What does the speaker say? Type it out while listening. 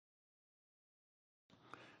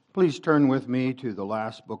Please turn with me to the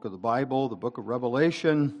last book of the Bible, the book of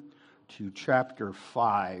Revelation, to chapter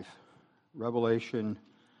 5. Revelation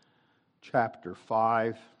chapter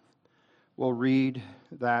 5. We'll read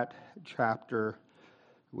that chapter,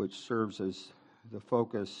 which serves as the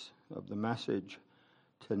focus of the message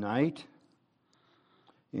tonight.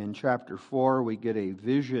 In chapter 4, we get a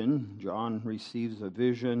vision. John receives a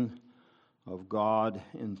vision of God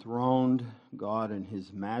enthroned, God in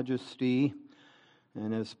His majesty.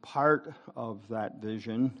 And as part of that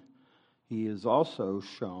vision, he is also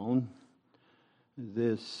shown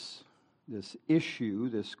this issue,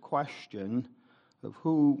 this question of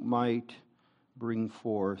who might bring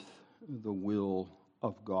forth the will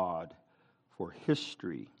of God for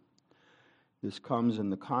history. This comes in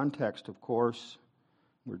the context, of course,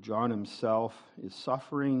 where John himself is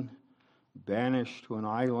suffering, banished to an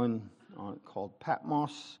island called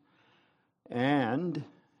Patmos, and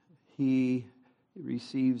he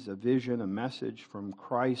receives a vision, a message from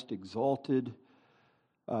Christ exalted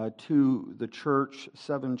to the church,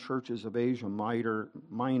 7 churches of Asia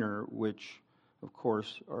Minor, which, of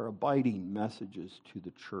course, are abiding messages to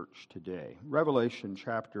the church today. Revelation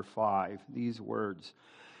chapter 5, these words.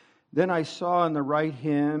 Then I saw in the right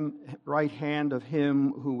hand of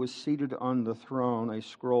him who was seated on the throne a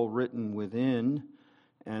scroll written within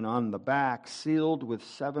and on the back, sealed with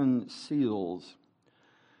 7 seals.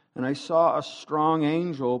 And I saw a strong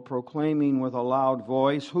angel proclaiming with a loud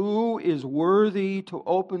voice, "Who is worthy to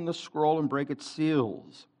open the scroll and break its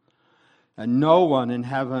seals?" And no one in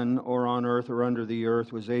heaven or on earth or under the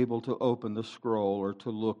earth was able to open the scroll or to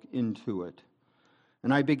look into it.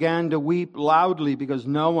 And I began to weep loudly because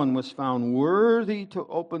no one was found worthy to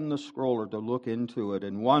open the scroll or to look into it.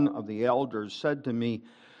 And one of the elders said to me,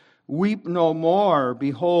 "Weep no more.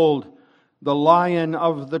 Behold, the Lion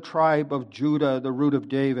of the tribe of Judah, the Root of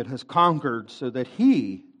David, has conquered so that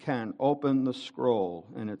he can open the scroll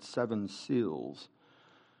and its 7 seals."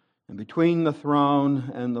 And between the throne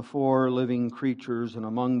and the 4 living creatures and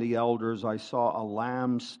among the elders, I saw a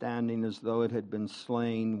lamb standing as though it had been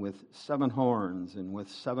slain, with 7 horns and with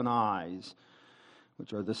 7 eyes,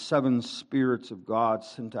 which are the 7 spirits of God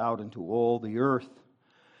sent out into all the earth.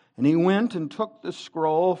 And he went and took the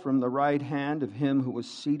scroll from the right hand of him who was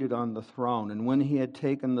seated on the throne. And when he had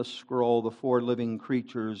taken the scroll, the 4 living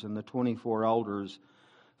creatures and the 24 elders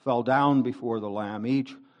fell down before the Lamb,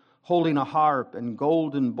 each holding a harp and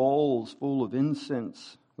golden bowls full of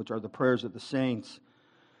incense, which are the prayers of the saints.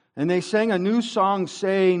 And they sang a new song,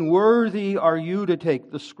 saying, "Worthy are you to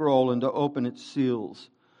take the scroll and to open its seals.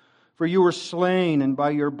 For you were slain, and by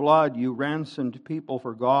your blood you ransomed people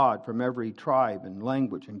for God from every tribe and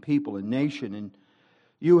language and people and nation. And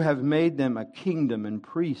you have made them a kingdom and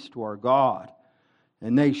priests to our God,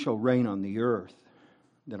 and they shall reign on the earth."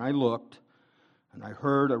 Then I looked, and I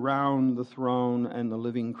heard around the throne and the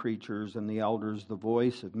living creatures and the elders the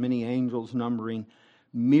voice of many angels, numbering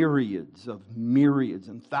myriads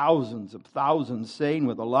and thousands of thousands, saying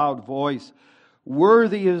with a loud voice,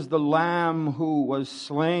 "Worthy is the Lamb who was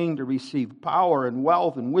slain to receive power and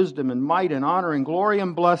wealth and wisdom and might and honor and glory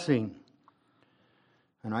and blessing."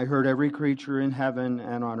 And I heard every creature in heaven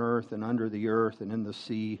and on earth and under the earth and in the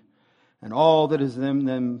sea, and all that is in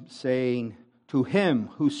them, saying, "To him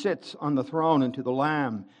who sits on the throne and to the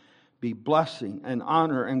Lamb be blessing and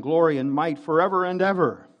honor and glory and might forever and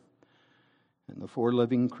ever." And the 4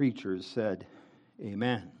 living creatures said,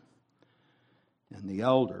 "Amen." And the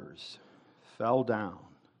elders fell down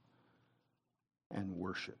and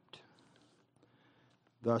worshipped.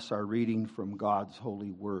 Thus our reading from God's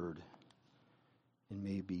holy word, and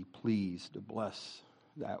may be pleased to bless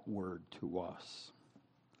that word to us.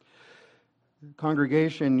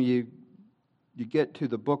 Congregation, you get to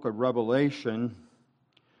the book of Revelation.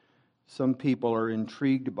 Some people are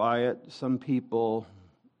intrigued by it. Some people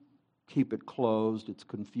keep it closed. It's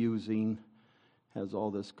confusing, has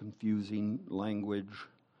all this confusing language.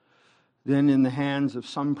 Then in the hands of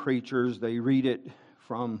some preachers, they read it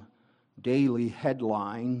from daily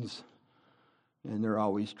headlines, and they're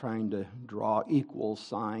always trying to draw equal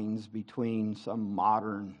signs between some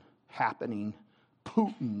modern happening.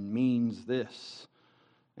 Putin means this,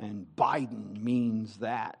 and Biden means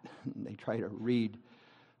that. And they try to read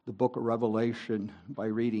the book of Revelation by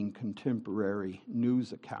reading contemporary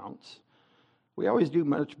news accounts. We always do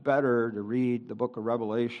much better to read the book of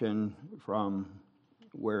Revelation from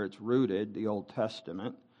where it's rooted, the Old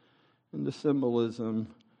Testament, and the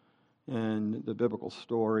symbolism and the biblical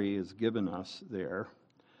story is given us there.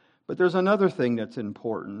 But there's another thing that's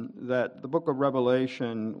important, that the book of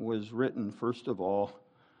Revelation was written, first of all,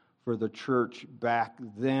 for the church back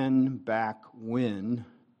then, back when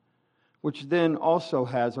which then also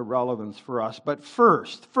has a relevance for us. But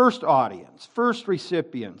first audience, first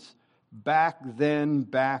recipients, back then,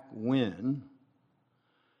 back when.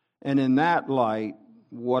 And in that light,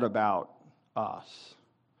 what about us?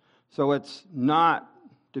 So it's not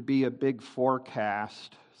to be a big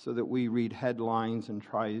forecast so that we read headlines and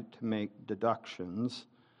try to make deductions,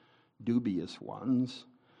 dubious ones,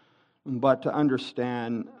 but to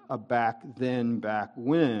understand a back then, back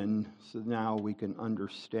when, so now we can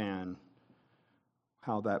understand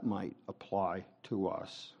how that might apply to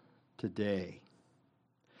us today.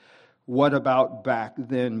 What about back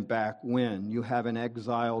then, back when? You have an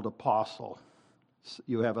exiled apostle.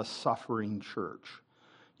 You have a suffering church.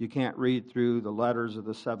 You can't read through the letters of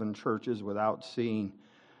the 7 churches without seeing,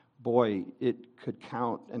 boy, it could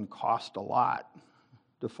count and cost a lot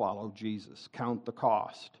to follow Jesus. Count the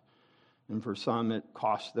cost. And for some, it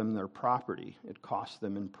cost them their property. It cost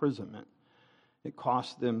them imprisonment. It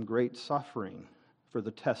cost them great suffering for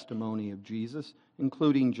the testimony of Jesus,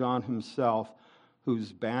 including John himself,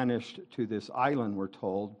 who's banished to this island, we're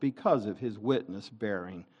told, because of his witness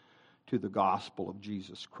bearing to the gospel of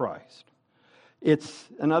Jesus Christ. It's,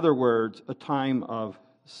 in other words, a time of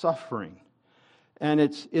suffering. And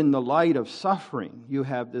it's in the light of suffering. You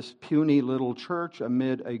have this puny little church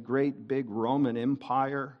amid a great big Roman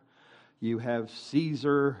Empire. You have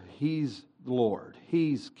Caesar. He's Lord.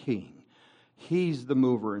 He's king. He's the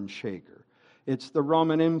mover and shaker. It's the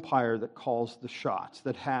Roman Empire that calls the shots,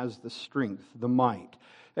 that has the strength, the might.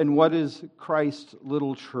 And what is Christ's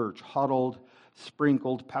little church, huddled,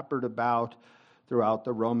 sprinkled, peppered about throughout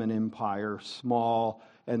the Roman Empire, small,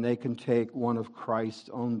 and they can take one of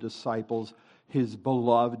Christ's own disciples, his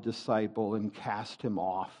beloved disciple, and cast him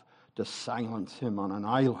off to silence him on an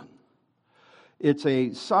island. It's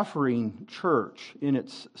a suffering church in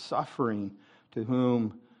its suffering to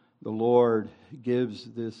whom the Lord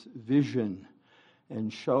gives this vision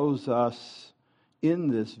and shows us in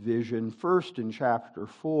this vision, first in chapter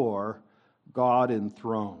 4, God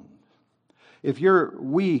enthroned. If you're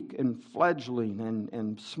weak and fledgling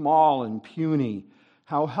and small and puny,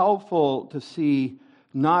 how helpful to see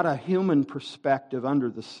not a human perspective under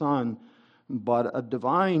the sun, but a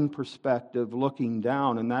divine perspective looking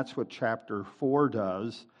down. And that's what chapter 4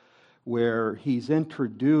 does, where he's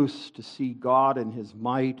introduced to see God in his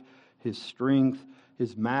might, his strength,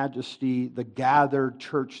 his majesty, the gathered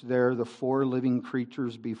church there, the 4 living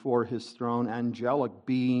creatures before his throne, angelic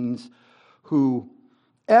beings who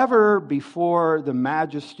ever before the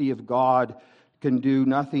majesty of God can do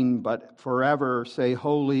nothing but forever say,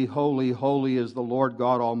 holy, holy, holy is the Lord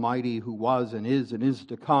God Almighty, who was and is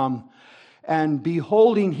to come, and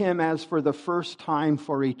beholding him as for the first time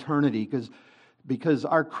for eternity, because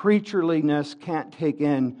our creatureliness can't take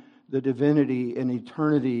in the divinity and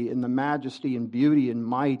eternity and the majesty and beauty and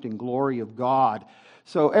might and glory of God.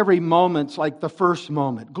 So every moment's like the first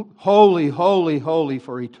moment. Holy, holy, holy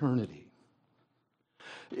for eternity.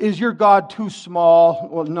 Is your God too small?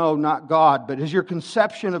 Well, no, not God, but is your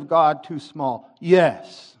conception of God too small?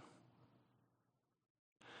 Yes.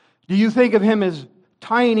 Do you think of him as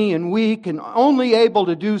tiny and weak and only able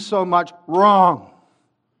to do so much? Wrong.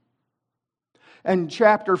 And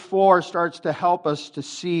chapter 4 starts to help us to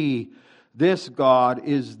see this God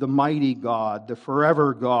is the mighty God, the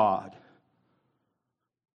forever God,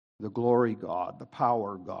 the glory God, the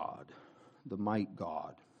power God, the might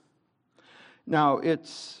God. Now,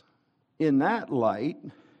 it's in that light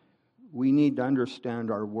we need to understand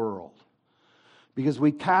our world. Because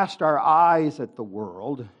we cast our eyes at the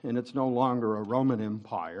world, and it's no longer a Roman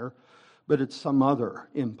Empire, but it's some other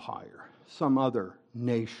empire, some other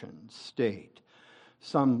nation, state,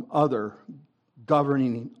 some other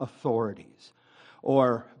governing authorities,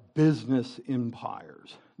 or business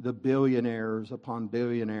empires, the billionaires upon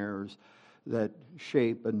billionaires that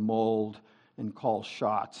shape and mold and call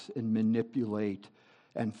shots and manipulate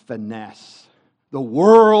and finesse the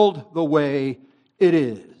world the way it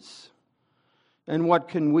is. And what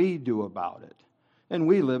can we do about it? And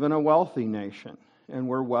we live in a wealthy nation, and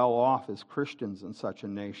we're well off as Christians in such a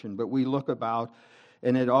nation, but we look about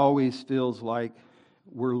and it always feels like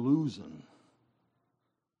we're losing.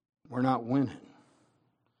 We're not winning.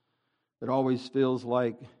 It always feels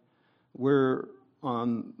like we're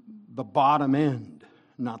on the bottom end,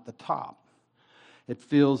 not the top. It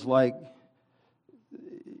feels like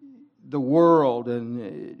the world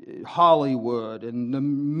and Hollywood and the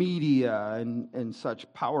media and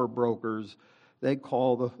such power brokers, they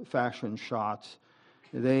call the fashion shots.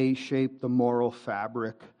 They shape the moral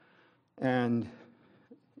fabric, and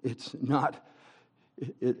it's not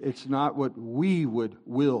what we would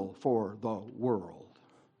will for the world.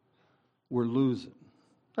 We're losing.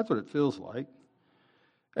 That's what it feels like.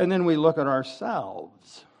 And then we look at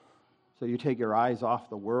ourselves. So you take your eyes off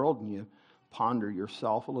the world and you ponder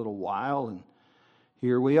yourself a little while, and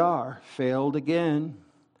here we are, failed again,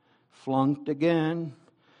 flunked again,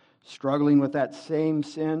 struggling with that same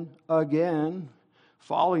sin again,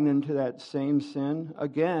 falling into that same sin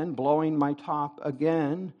again, blowing my top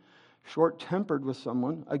again, short-tempered with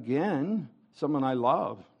someone again, someone I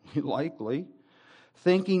love, likely,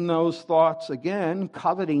 thinking those thoughts again,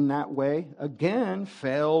 coveting that way again,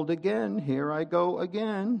 failed again, here I go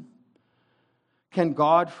again. Can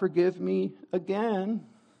God forgive me again?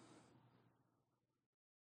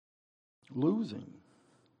 Losing.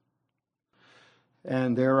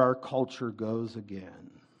 And there our culture goes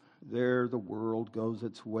again. There the world goes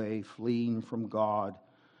its way, fleeing from God,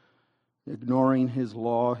 ignoring His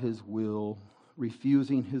law, His will,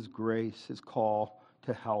 refusing His grace, His call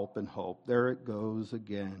to help and hope. There it goes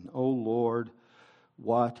again. Oh Lord,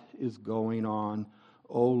 what is going on?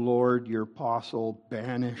 Oh Lord, your apostle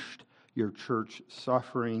banished, your church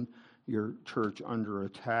suffering, your church under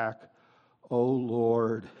attack. Oh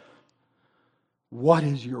Lord, what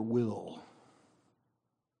is your will?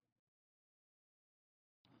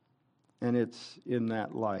 And it's in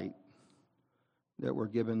that light that we're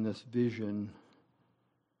given this vision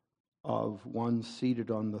of one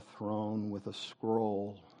seated on the throne with a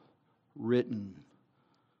scroll written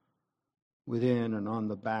within and on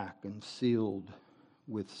the back and sealed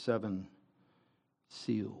with 7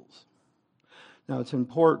 seals. Now it's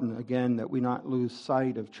important, again, that we not lose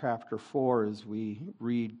sight of chapter 4 as we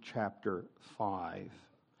read chapter 5.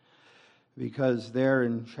 Because there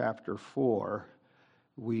in chapter 4,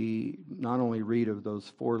 we not only read of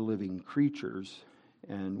those 4 living creatures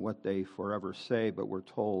and what they forever say, but we're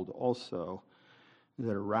told also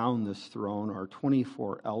that around this throne are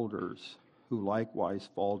 24 elders who likewise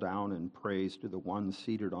fall down and praise to the one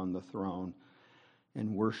seated on the throne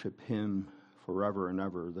and worship Him forever and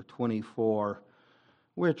ever. The 24,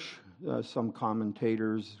 which some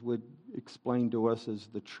commentators would explain to us as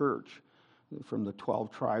the church, from the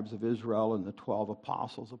 12 tribes of Israel and the 12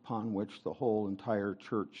 apostles upon which the whole entire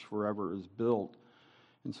church forever is built.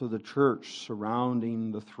 And so the church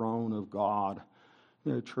surrounding the throne of God,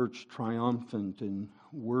 the church triumphant in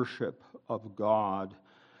worship of God.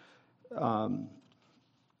 Now,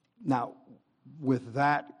 with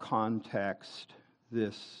that context,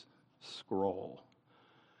 this scroll,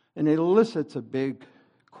 and it elicits a big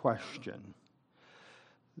question.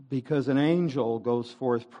 Because an angel goes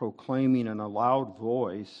forth proclaiming in a loud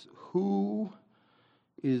voice, "Who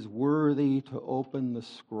is worthy to open the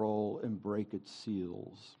scroll and break its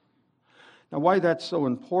seals?" Now, why that's so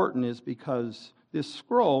important is because this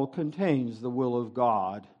scroll contains the will of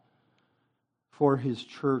God for His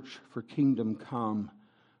church, for kingdom come,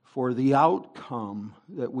 for the outcome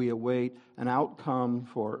that we await, an outcome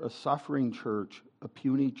for a suffering church, a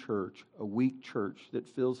puny church, a weak church that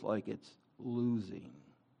feels like it's losing.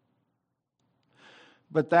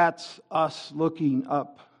 But that's us looking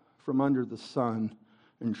up from under the sun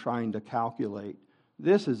and trying to calculate.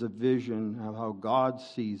 This is a vision of how God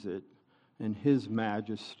sees it in His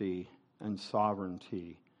majesty and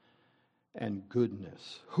sovereignty and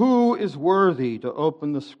goodness. Who is worthy to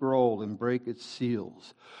open the scroll and break its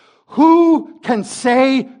seals? Who can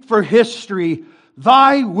say for history,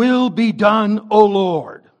 "Thy will be done, O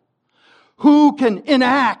Lord"? Who can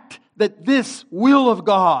enact that this will of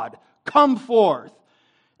God come forth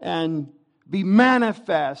and be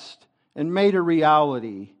manifest and made a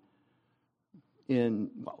reality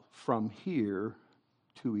from here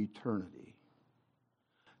to eternity?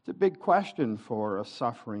 It's a big question for a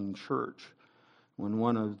suffering church when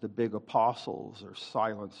one of the big apostles are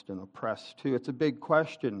silenced and oppressed too. It's a big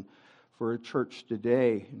question for a church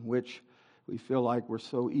today in which we feel like we're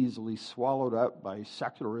so easily swallowed up by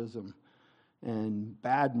secularism and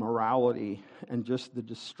bad morality and just the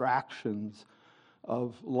distractions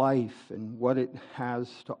of life and what it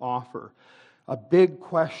has to offer. A big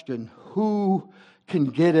question: who can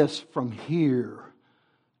get us from here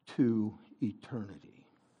to eternity?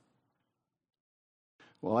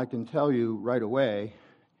 Well, I can tell you right away,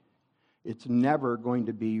 it's never going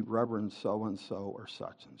to be Reverend so-and-so or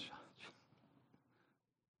such and such.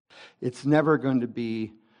 It's never going to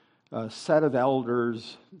be a set of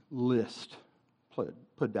elders list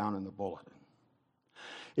put down in the bulletin.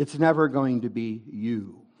 It's never going to be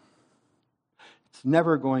you. It's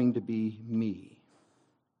never going to be me.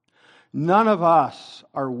 None of us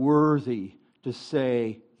are worthy to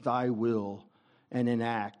say, "Thy will," and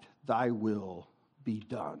enact, "Thy will be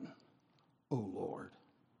done, O Lord."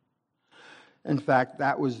 In fact,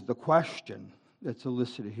 that was the question that's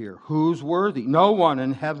elicited here. Who's worthy? No one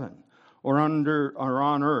in heaven or on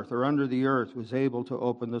earth or under the earth was able to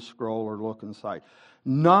open the scroll or look inside.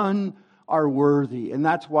 None are worthy. And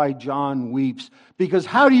that's why John weeps. Because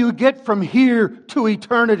how do you get from here to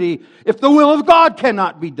eternity if the will of God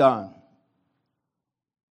cannot be done?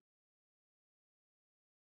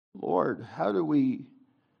 Lord, how do we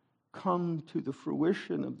come to the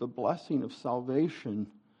fruition of the blessing of salvation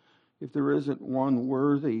if there isn't one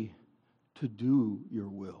worthy to do your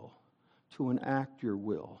will, to enact your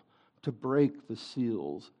will, to break the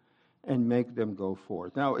seals and make them go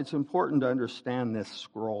forth? Now, it's important to understand this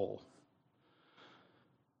scroll.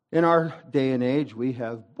 In our day and age, we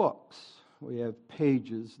have books. We have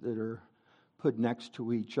pages that are put next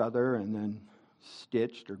to each other and then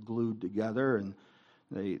stitched or glued together, and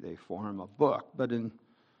they form a book. But in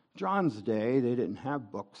John's day, they didn't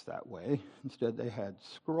have books that way. Instead, they had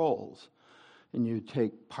scrolls. And you'd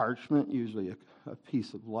take parchment, usually a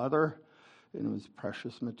piece of leather, and it was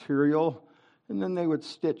precious material. And then they would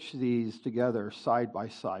stitch these together side by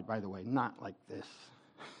side. By the way, not like this.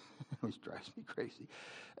 It always drives me crazy.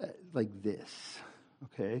 Like this,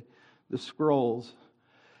 okay? The scrolls.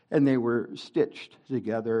 And they were stitched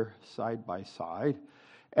together side by side.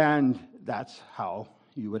 And that's how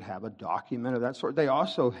you would have a document of that sort. They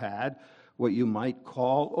also had what you might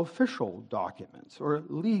call official documents or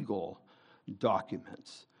legal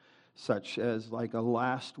documents, such as like a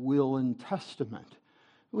last will and testament,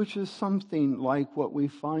 which is something like what we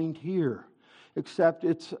find here, except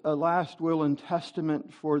it's a last will and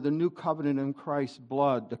testament for the new covenant in Christ's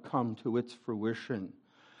blood to come to its fruition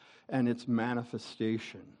and its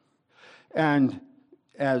manifestation. And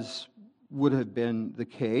as would have been the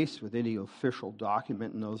case with any official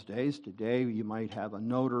document in those days, today you might have a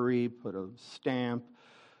notary put a stamp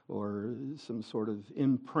or some sort of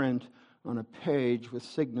imprint on a page with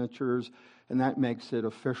signatures, and that makes it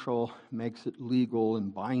official, makes it legal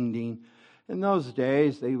and binding. In those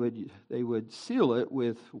days, they would seal it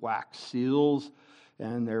with wax seals,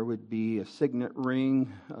 and there would be a signet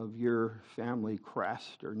ring of your family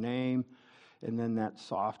crest or name, and then that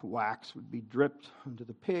soft wax would be dripped onto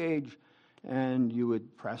the page, and you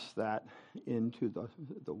would press that into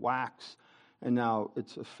the wax, and now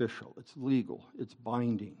it's official, it's legal, it's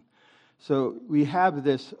binding. So we have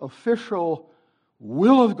this official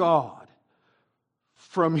will of God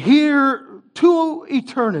from here to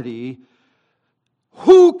eternity.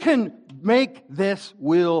 Who can make this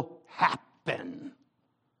will happen?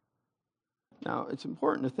 Now, it's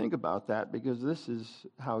important to think about that because this is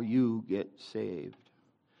how you get saved.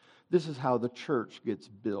 This is how the church gets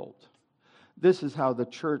built. This is how the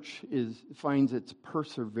church finds its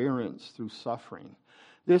perseverance through suffering.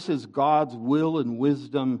 This is God's will and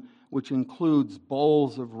wisdom, which includes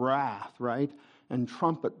bowls of wrath, right? And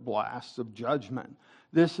trumpet blasts of judgment.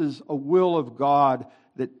 This is a will of God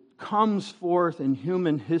that comes forth in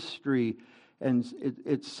human history, and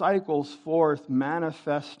it cycles forth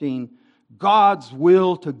manifesting God's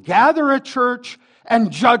will to gather a church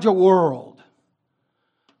and judge a world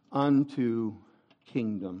unto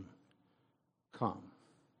kingdom come.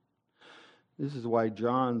 This is why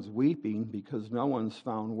John's weeping, because no one's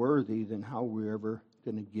found worthy. Then how are we ever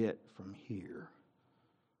going to get from here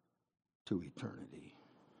to eternity?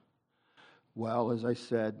 Well, as I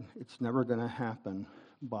said, it's never going to happen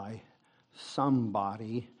by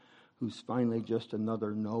somebody who's finally just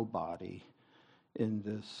another nobody in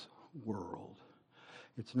this world.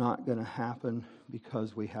 It's not going to happen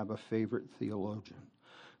because we have a favorite theologian.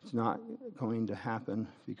 It's not going to happen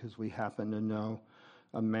because we happen to know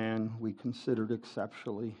a man we considered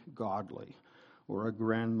exceptionally godly, or a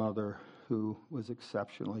grandmother who was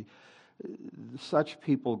exceptionally. Such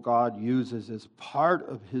people God uses as part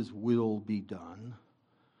of His will be done,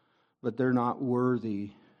 but they're not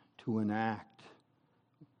worthy to enact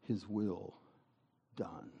His will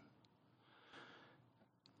done.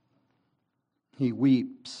 He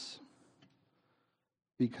weeps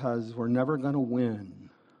because we're never going to win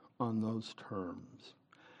on those terms.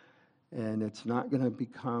 And it's not going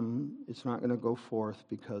to go forth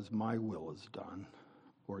because my will is done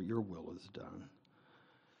or your will is done.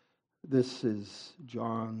 This is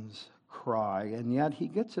John's cry, and yet he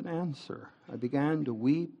gets an answer. I began to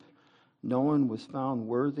weep. No one was found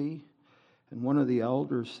worthy. And one of the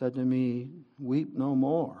elders said to me, "Weep no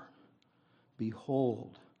more.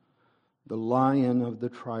 Behold, the Lion of the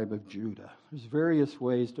tribe of Judah." There's various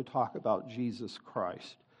ways to talk about Jesus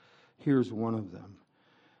Christ. Here's one of them.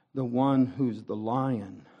 The one who's the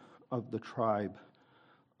Lion of the tribe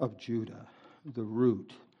of Judah, the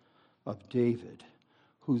root of David,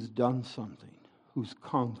 who's done something, who's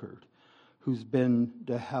conquered, who's been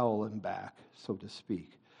to hell and back, so to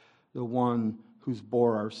speak, the one who's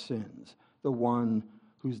bore our sins, the one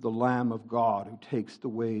who's the Lamb of God who takes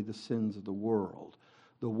away the sins of the world,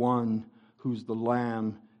 the one who's the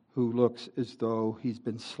Lamb who looks as though he's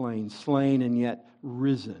been slain and yet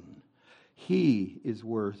risen. He is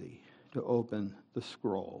worthy to open the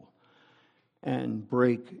scroll and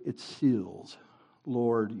break its seals.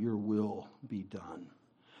 Lord, your will be done.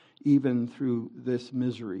 Even through this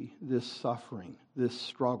misery, this suffering, this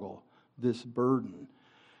struggle, this burden.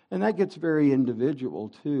 And that gets very individual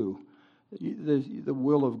too. The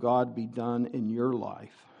will of God be done in your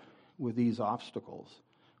life with these obstacles,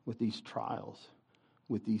 with these trials,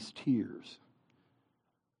 with these tears.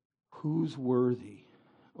 Who's worthy?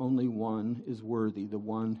 Only one is worthy, the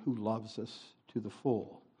one who loves us to the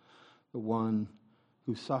full, the one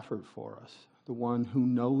who suffered for us, the one who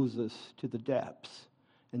knows us to the depths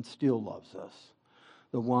and still loves us,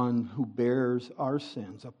 the one who bears our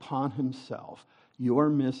sins upon himself, your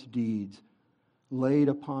misdeeds laid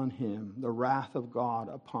upon him, the wrath of God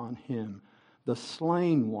upon him, the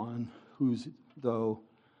slain one who's, though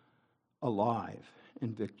alive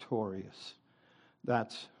and victorious.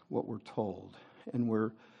 That's what we're told. And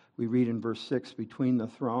we read in verse 6, between the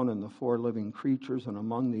throne and the four living creatures and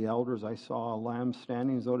among the elders I saw a lamb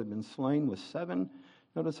standing as though it had been slain with seven.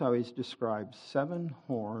 Notice how he's described 7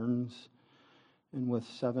 horns and with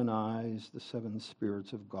 7 eyes, the 7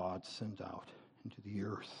 spirits of God sent out into the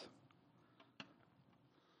earth.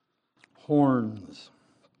 Horns.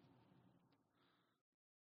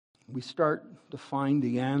 We start to find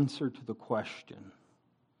the answer to the question.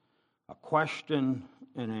 A question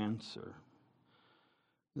and answer.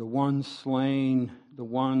 The one slain, the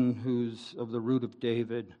one who's of the root of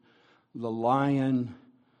David, the lion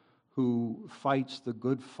who fights the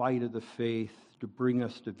good fight of the faith to bring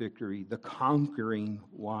us to victory, the conquering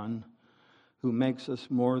one who makes us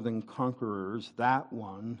more than conquerors, that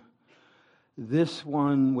one. This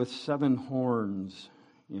one with 7 horns,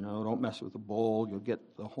 don't mess with the bull, you'll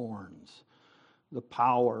get the horns. The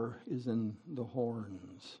power is in the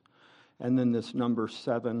horns. And then this number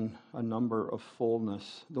 7, a number of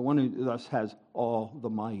fullness. The one who thus has all the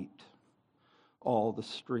might, all the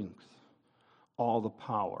strength, all the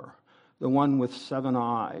power. The one with 7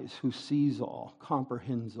 eyes who sees all,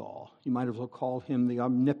 comprehends all. You might as well call him the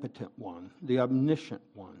omnipotent one, the omniscient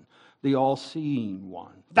one, the all-seeing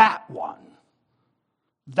one. That one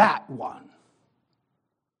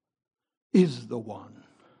is the one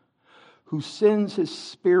who sends his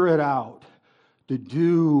Spirit out to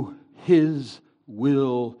do his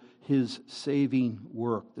will, his saving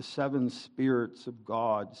work. The 7 spirits of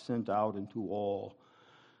God sent out into all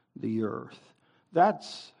the earth.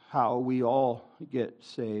 That's how we all get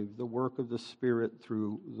saved, the work of the Spirit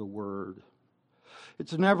through the Word.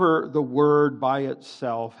 It's never the Word by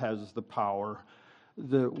itself has the power.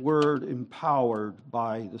 The Word empowered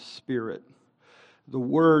by the Spirit. The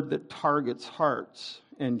Word that targets hearts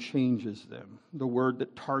and changes them. The Word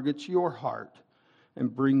that targets your heart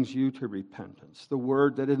and brings you to repentance. The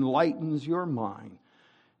Word that enlightens your mind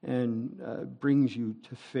and brings you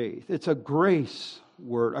to faith. It's a grace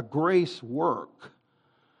word, a grace work.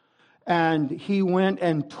 And he went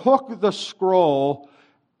and took the scroll,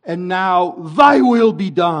 and now thy will be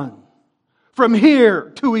done from here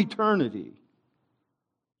to eternity.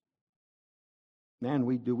 Man,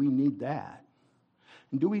 do we need that?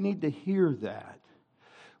 And do we need to hear that?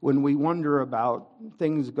 When we wonder about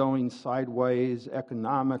things going sideways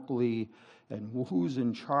economically and who's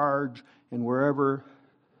in charge, and we're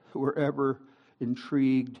ever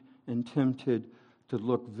intrigued and tempted to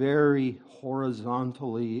look very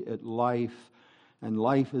horizontally at life, and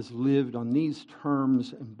life is lived on these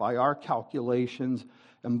terms and by our calculations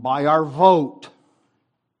and by our vote.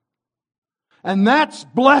 And that's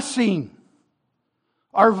blessing.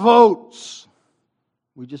 Our votes.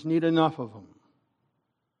 We just need enough of them.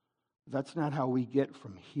 That's not how we get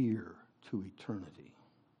from here to eternity.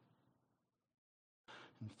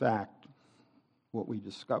 In fact, what we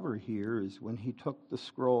discover here is when he took the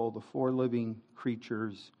scroll, the 4 living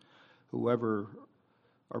creatures, whoever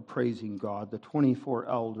are praising God, the 24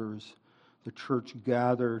 elders, the church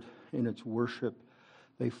gathered in its worship,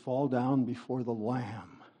 they fall down before the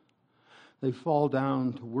Lamb. They fall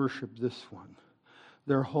down to worship this one.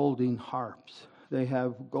 They're holding harps. They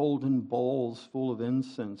have golden bowls full of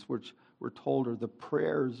incense, which we're told are the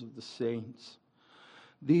prayers of the saints.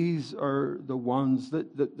 These are the ones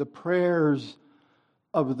the prayers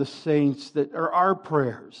of the saints that are our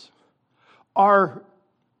prayers, our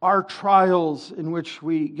trials in which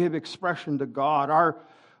we give expression to God,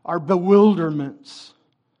 our bewilderments,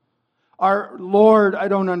 our Lord, I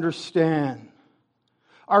don't understand.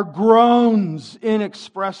 Our groans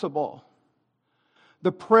inexpressible.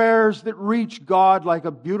 The prayers that reach God like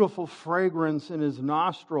a beautiful fragrance in His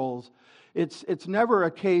nostrils. It's never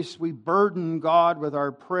a case we burden God with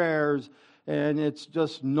our prayers and it's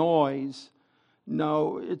just noise.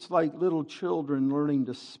 No, it's like little children learning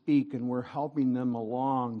to speak and we're helping them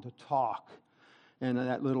along to talk. And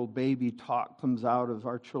that little baby talk comes out of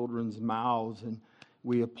our children's mouths and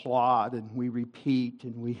we applaud and we repeat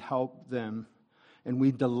and we help them and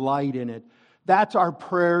we delight in it. That's our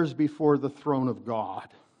prayers before the throne of God.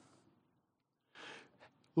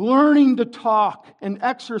 Learning to talk and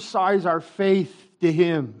exercise our faith to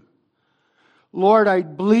Him. Lord, I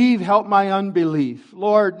believe, help my unbelief.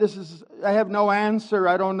 Lord, I have no answer.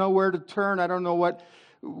 I don't know where to turn. I don't know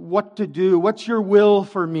what to do. What's your will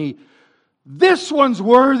for me? This one's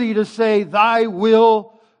worthy to say, Thy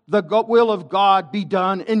will, the will of God be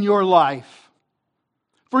done in your life.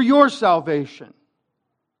 For your salvation.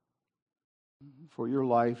 For your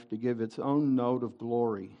life to give its own note of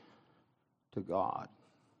glory to God.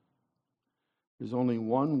 There's only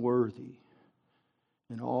one worthy.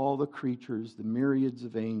 In all the creatures, the myriads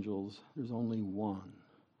of angels, there's only one.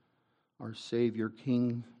 Our Savior,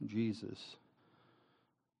 King Jesus,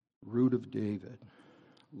 Root of David,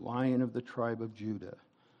 Lion of the tribe of Judah,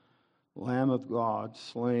 Lamb of God,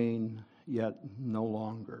 slain yet no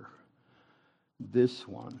longer. This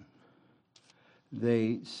one.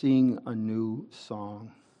 They sing a new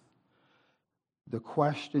song. The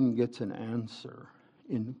question gets an answer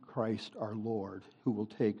in Christ our Lord, who will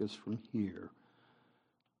take us from here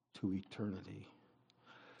to eternity.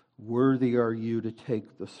 Worthy are you to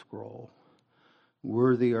take the scroll.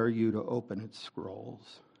 Worthy are you to open its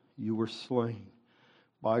scrolls. You were slain.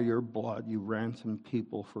 By your blood you ransomed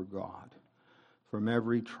people for God from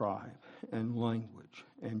every tribe and language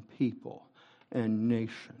and people and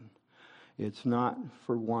nation. It's not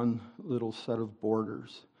for one little set of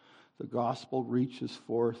borders. The gospel reaches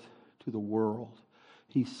forth to the world.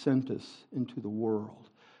 He sent us into the world.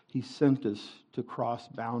 He sent us to cross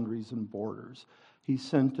boundaries and borders. He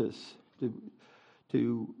sent us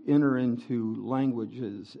to enter into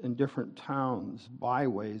languages in different towns,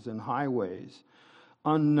 byways and highways,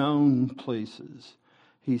 unknown places.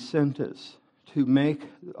 He sent us to make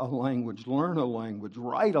a language, learn a language,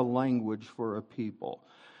 write a language for a people,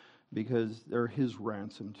 because they're His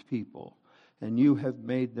ransomed people. And you have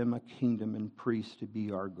made them a kingdom and priests to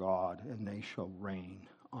be our God, and they shall reign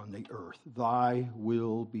on the earth. Thy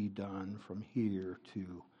will be done from here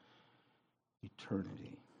to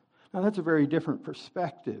eternity. Now that's a very different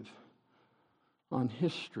perspective on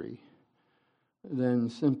history than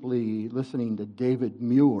simply listening to David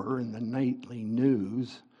Muir in the nightly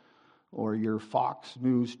news or your Fox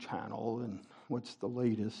News channel and what's the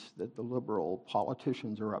latest that the liberal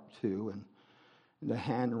politicians are up to and the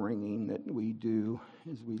hand-wringing that we do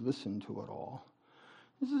as we listen to it all.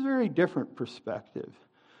 This is a very different perspective,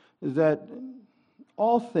 that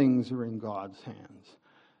all things are in God's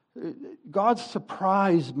hands. God's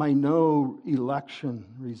surprised by no election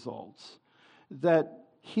results, that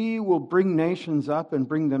He will bring nations up and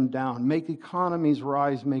bring them down, make economies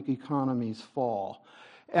rise, make economies fall.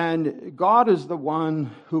 And God is the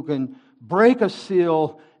one who can break a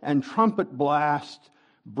seal and trumpet blast,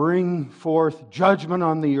 bring forth judgment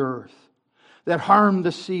on the earth that harm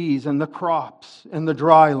the seas and the crops and the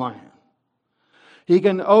dry land. He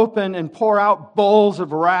can open and pour out bowls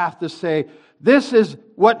of wrath to say, this is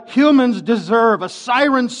what humans deserve, a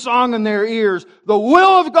siren song in their ears, the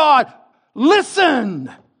will of God. Listen,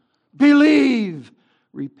 believe,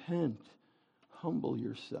 repent, humble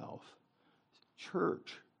yourself.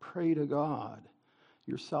 Church, pray to God.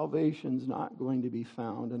 Your salvation's not going to be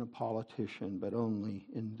found in a politician, but only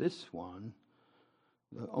in this one,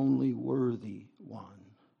 the only worthy one,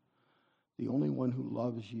 the only one who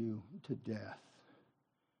loves you to death,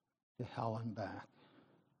 to hell and back,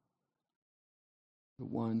 the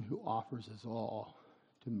one who offers us all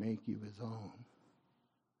to make you His own.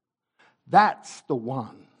 That's the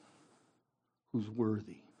one who's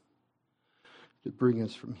worthy to bring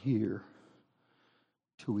us from here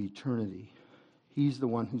to eternity. He's the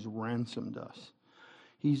one who's ransomed us.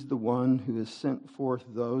 He's the one who has sent forth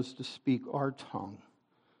those to speak our tongue,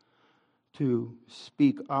 to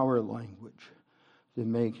speak our language, to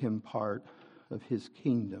make Him part of His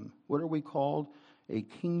kingdom. What are we called? A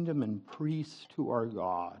kingdom and priests to our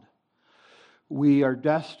God. We are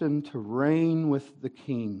destined to reign with the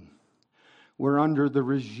King. We're under the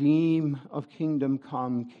regime of kingdom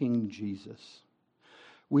come, King Jesus.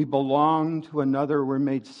 We belong to another. We're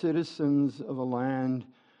made citizens of a land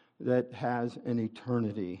that has an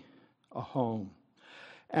eternity. a home.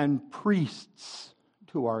 And priests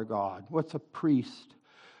to our God. What's a priest?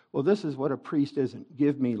 Well, this is what a priest isn't.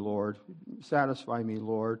 Give me, Lord. Satisfy me,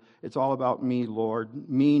 Lord. It's all about me, Lord.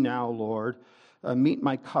 Me now, Lord. Meet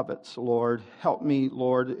my covets, Lord. Help me,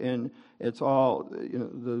 Lord. And it's all,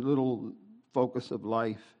 the little focus of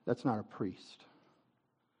life. That's not a priest.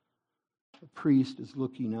 A priest is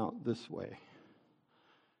looking out this way.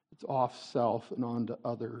 It's off self and onto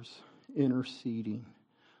others, interceding,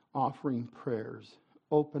 offering prayers,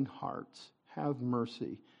 open hearts, have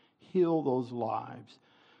mercy, heal those lives,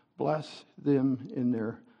 bless them in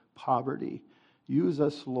their poverty. Use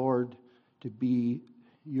us, Lord, to be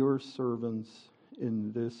your servants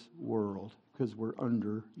in this world because we're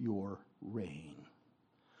under your reign.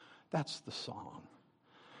 That's the song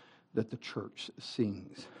that the church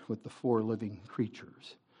sings with the four living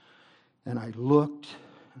creatures. And I looked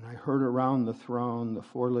and I heard around the throne the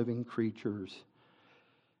four living creatures.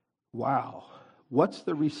 Wow, what's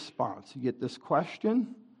the response? You get this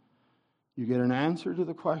question, you get an answer to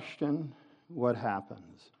the question, what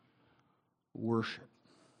happens? Worship.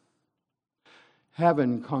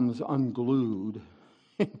 Heaven comes unglued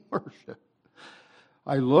in worship.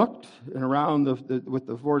 I looked, and around with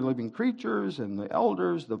the four living creatures and the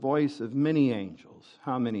elders, the voice of many angels.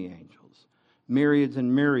 How many angels? Myriads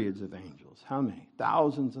and myriads of angels. How many?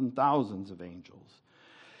 Thousands and thousands of angels.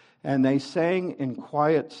 And they sang in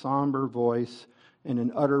quiet, somber voice and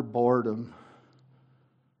in utter boredom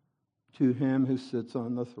to him who sits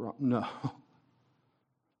on the throne. No.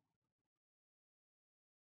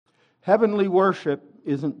 Heavenly worship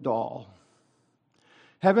isn't dull.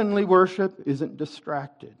 Heavenly worship isn't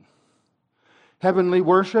distracted. Heavenly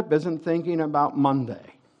worship isn't thinking about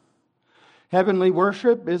Monday. Heavenly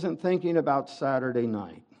worship isn't thinking about Saturday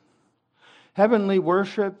night. Heavenly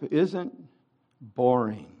worship isn't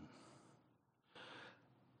boring.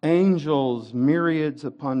 Angels, myriads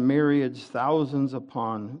upon myriads, thousands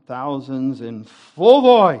upon thousands, in full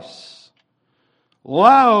voice,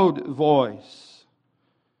 loud voice,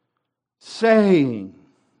 saying,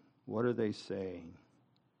 what are they saying?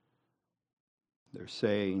 They're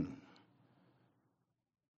saying,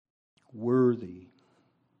 worthy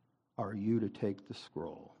are you to take the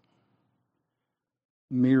scroll.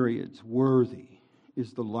 Myriads, worthy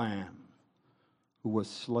is the Lamb who was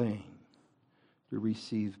slain to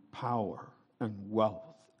receive power and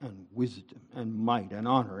wealth and wisdom and might and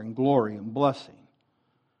honor and glory and blessing.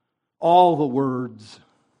 All the words.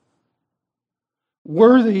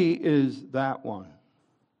 Worthy is that one.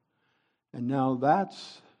 And now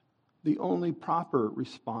that's the only proper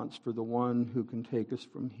response for the one who can take us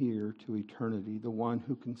from here to eternity, the one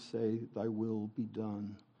who can say, thy will be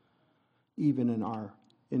done, even in our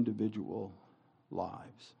individual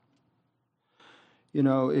lives.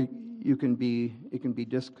 It can be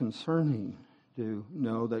disconcerting to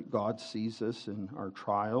know that God sees us in our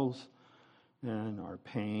trials and our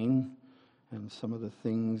pain and some of the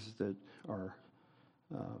things that are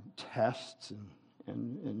tests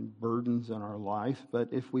and burdens in our life. But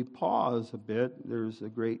if we pause a bit, there's a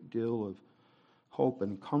great deal of hope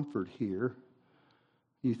and comfort here.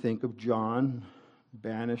 You think of John,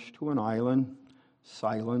 banished to an island,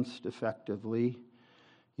 silenced effectively.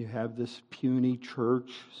 You have this puny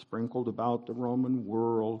church sprinkled about the Roman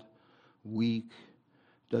world, weak,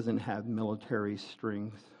 doesn't have military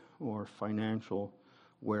strength or financial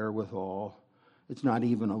wherewithal. It's not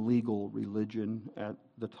even a legal religion at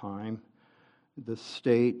the time. The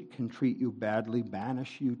state can treat you badly,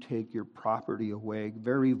 banish you, take your property away.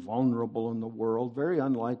 Very vulnerable in the world, very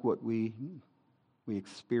unlike what we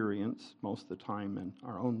experience most of the time in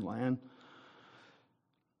our own land.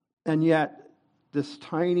 And yet, this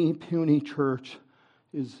tiny, puny church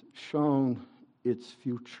is shown its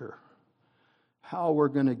future, how we're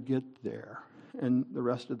going to get there. And the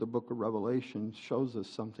rest of the book of Revelation shows us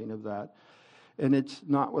something of that. And it's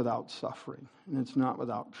not without suffering, and it's not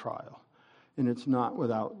without trial, and it's not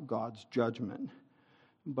without God's judgment,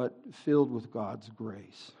 but filled with God's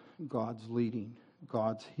grace, God's leading,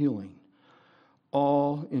 God's healing.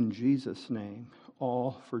 All in Jesus' name,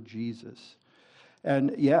 all for Jesus.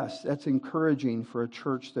 And yes, that's encouraging for a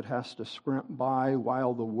church that has to scrimp by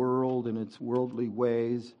while the world in its worldly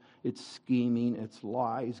ways, its scheming, its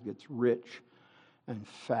lies gets rich and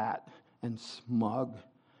fat and smug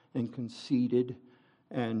and conceited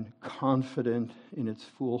and confident in its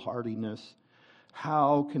foolhardiness.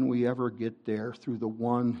 How can we ever get there? Through the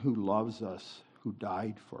one who loves us, who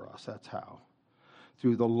died for us. That's how.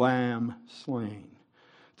 Through the Lamb slain.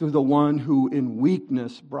 Through the one who in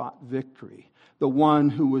weakness brought victory. The one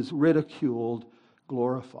who was ridiculed,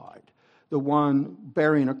 glorified. The one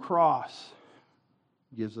bearing a cross,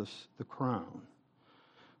 gives us the crown,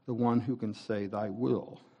 the one who can say, "Thy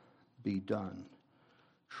will be done."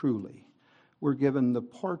 Truly, we're given the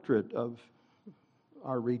portrait of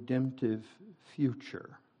our redemptive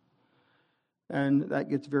future. And that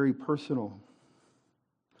gets very personal.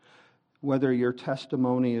 Whether your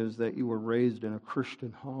testimony is that you were raised in a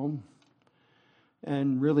Christian home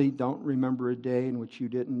and really don't remember a day in which you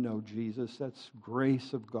didn't know Jesus, that's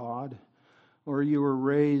grace of God. Or you were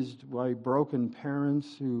raised by broken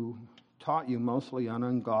parents who taught you mostly an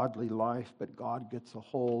ungodly life, but God gets a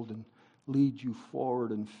hold and leads you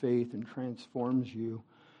forward in faith and transforms you.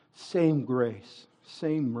 Same grace,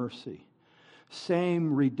 same mercy,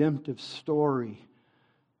 same redemptive story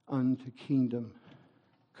unto kingdom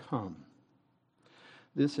come.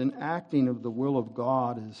 This enacting of the will of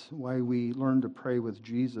God is why we learn to pray with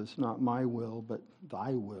Jesus, not my will, but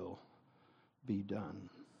thy will be done.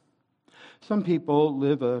 Some people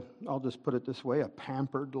live I'll just put it this way, a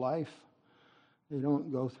pampered life. They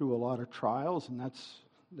don't go through a lot of trials, and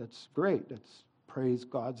that's great. That's praise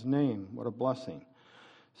God's name. What a blessing.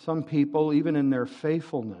 Some people, even in their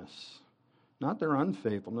faithfulness, not their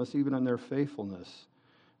unfaithfulness, even in their faithfulness,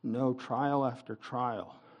 know trial after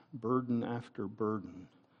trial, burden after burden.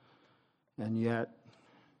 And yet,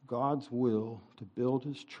 God's will to build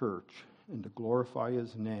His church and to glorify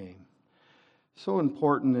His name. So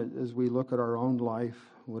important as we look at our own life,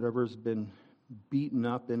 whatever's been beaten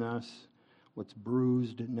up in us, what's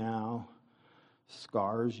bruised now,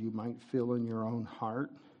 scars you might feel in your own heart.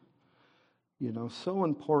 So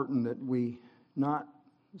important that we not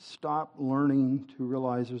stop learning to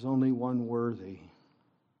realize there's only one worthy.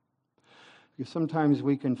 Because sometimes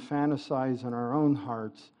we can fantasize in our own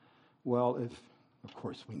hearts, well, of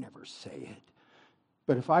course we never say it,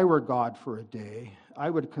 but if I were God for a day, I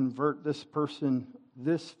would convert this person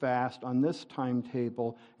this fast on this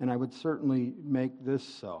timetable, and I would certainly make this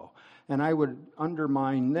so. And I would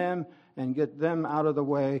undermine them and get them out of the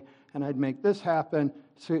way, and I'd make this happen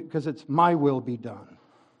because it's my will be done.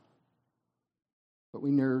 But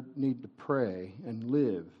we need to pray and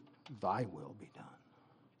live, thy will be done,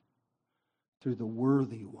 through the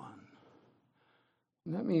worthy one.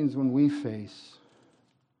 And that means when we face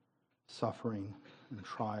suffering and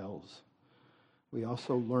trials, we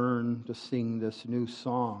also learn to sing this new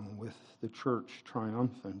song with the church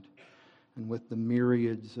triumphant and with the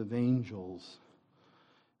myriads of angels.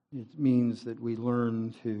 It means that we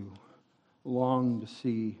learn to long to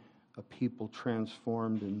see a people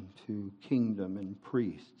transformed into kingdom and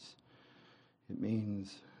priests. It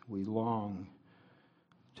means we long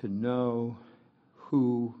to know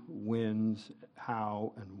who wins,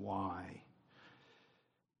 how, and why.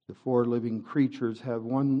 The four living creatures have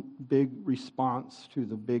one big response to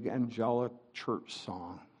the big angelic church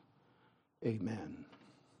song. Amen.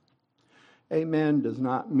 Amen does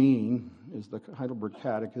not mean, as the Heidelberg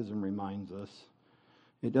Catechism reminds us,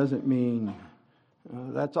 it doesn't mean,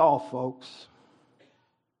 that's all, folks.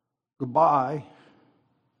 Goodbye.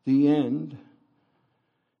 The end.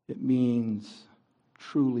 It means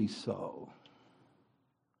truly so.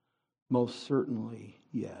 Most certainly,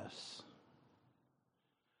 yes.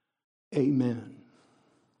 Amen.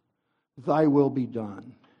 Thy will be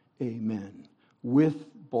done. Amen. With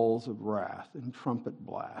bowls of wrath and trumpet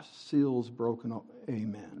blasts, seals broken up.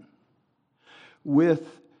 Amen. With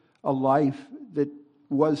a life that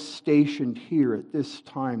was stationed here at this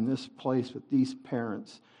time, this place, with these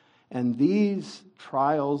parents, and these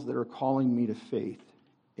trials that are calling me to faith.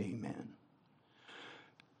 Amen.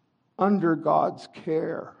 Under God's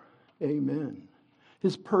care. Amen.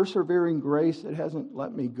 His persevering grace that hasn't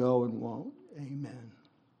let me go and won't. Amen.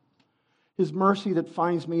 His mercy that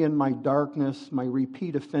finds me in my darkness, my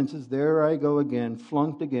repeat offenses. There I go again,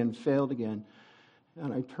 flunked again, failed again.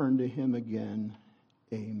 And I turn to Him again.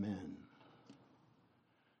 Amen.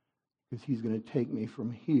 Because He's going to take me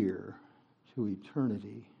from here to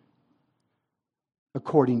eternity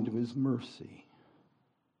according to His mercy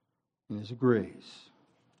and His grace.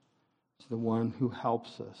 It's the one who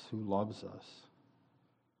helps us, who loves us.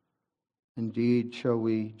 Indeed, shall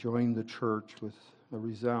we join the church with a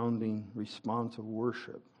resounding response of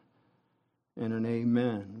worship and an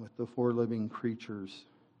amen with the four living creatures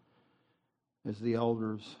as the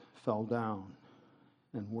elders fell down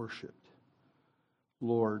and worshiped.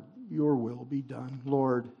 Lord, your will be done.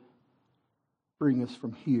 Lord, bring us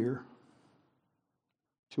from here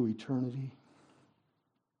to eternity.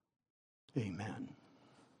 Amen.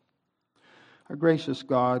 Our gracious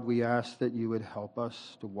God, we ask that you would help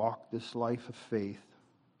us to walk this life of faith.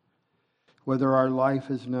 Whether our life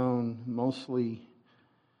has known mostly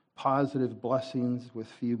positive blessings with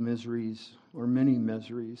few miseries or many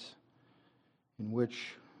miseries, in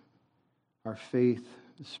which our faith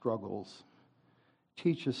struggles.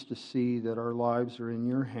 Teach us to see that our lives are in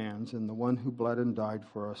your hands, and the one who bled and died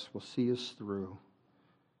for us will see us through.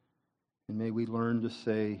 And may we learn to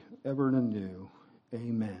say ever and anew,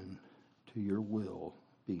 amen, to your will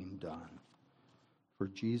being done. For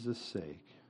Jesus' sake,